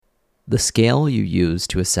The scale you use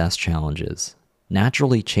to assess challenges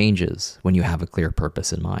naturally changes when you have a clear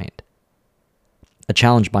purpose in mind. A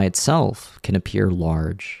challenge by itself can appear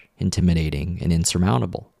large, intimidating, and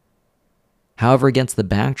insurmountable. However, against the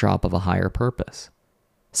backdrop of a higher purpose,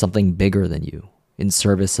 something bigger than you, in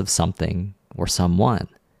service of something or someone,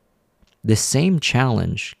 this same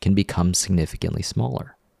challenge can become significantly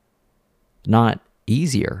smaller. Not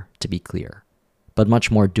easier, to be clear, but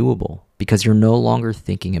much more doable because you're no longer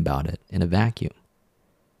thinking about it in a vacuum.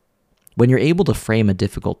 When you're able to frame a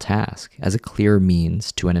difficult task as a clear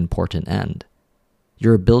means to an important end,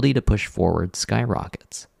 your ability to push forward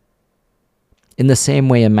skyrockets. In the same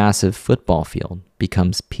way a massive football field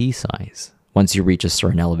becomes pea-size once you reach a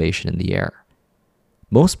certain elevation in the air,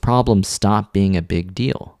 most problems stop being a big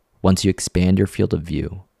deal once you expand your field of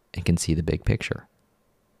view and can see the big picture.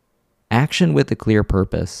 Action with a clear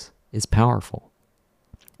purpose is powerful,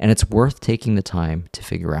 and it's worth taking the time to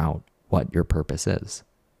figure out what your purpose is.